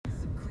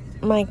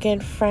My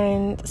good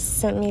friend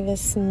sent me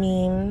this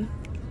meme,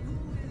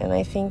 and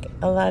I think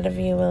a lot of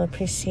you will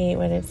appreciate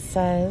what it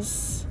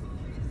says.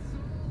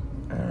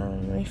 Let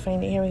me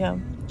find it. Here we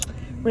go.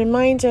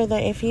 Reminder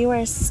that if you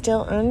are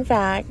still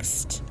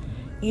unvaxxed,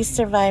 you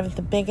survived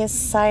the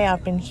biggest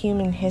psyop in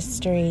human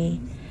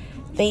history.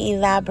 They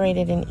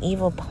elaborated an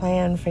evil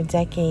plan for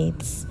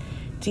decades.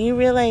 Do you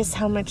realize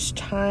how much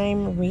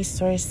time,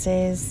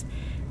 resources,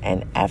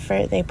 and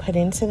effort they put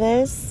into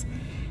this?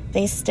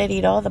 They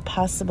studied all the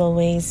possible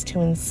ways to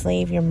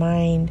enslave your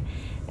mind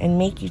and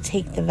make you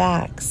take the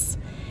vax.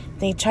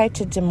 They tried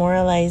to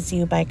demoralize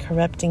you by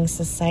corrupting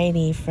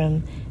society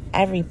from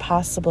every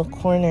possible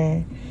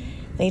corner.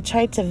 They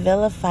tried to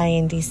vilify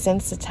and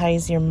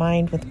desensitize your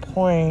mind with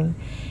porn.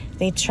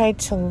 They tried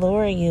to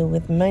lure you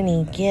with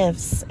money,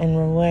 gifts, and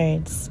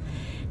rewards.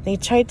 They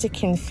tried to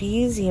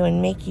confuse you and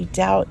make you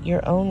doubt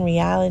your own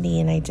reality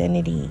and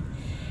identity.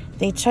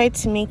 They tried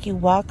to make you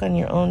walk on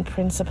your own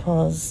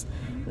principles,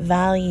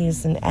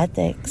 values, and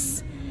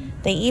ethics.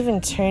 They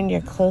even turned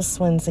your close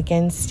ones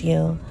against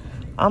you.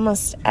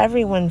 Almost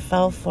everyone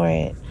fell for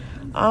it.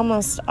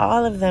 Almost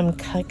all of them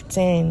cucked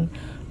in,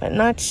 but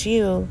not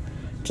you.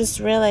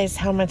 Just realize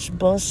how much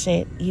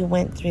bullshit you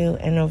went through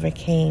and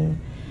overcame.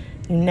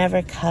 You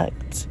never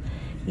cucked.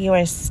 You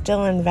are still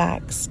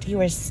unvaxxed. You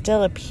are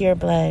still a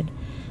pureblood.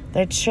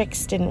 Their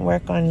tricks didn't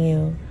work on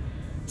you.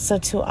 So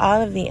to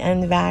all of the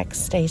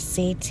unvaxxed, I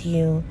say to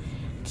you,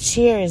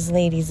 cheers,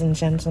 ladies and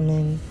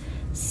gentlemen.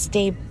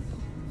 Stay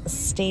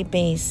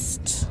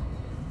based.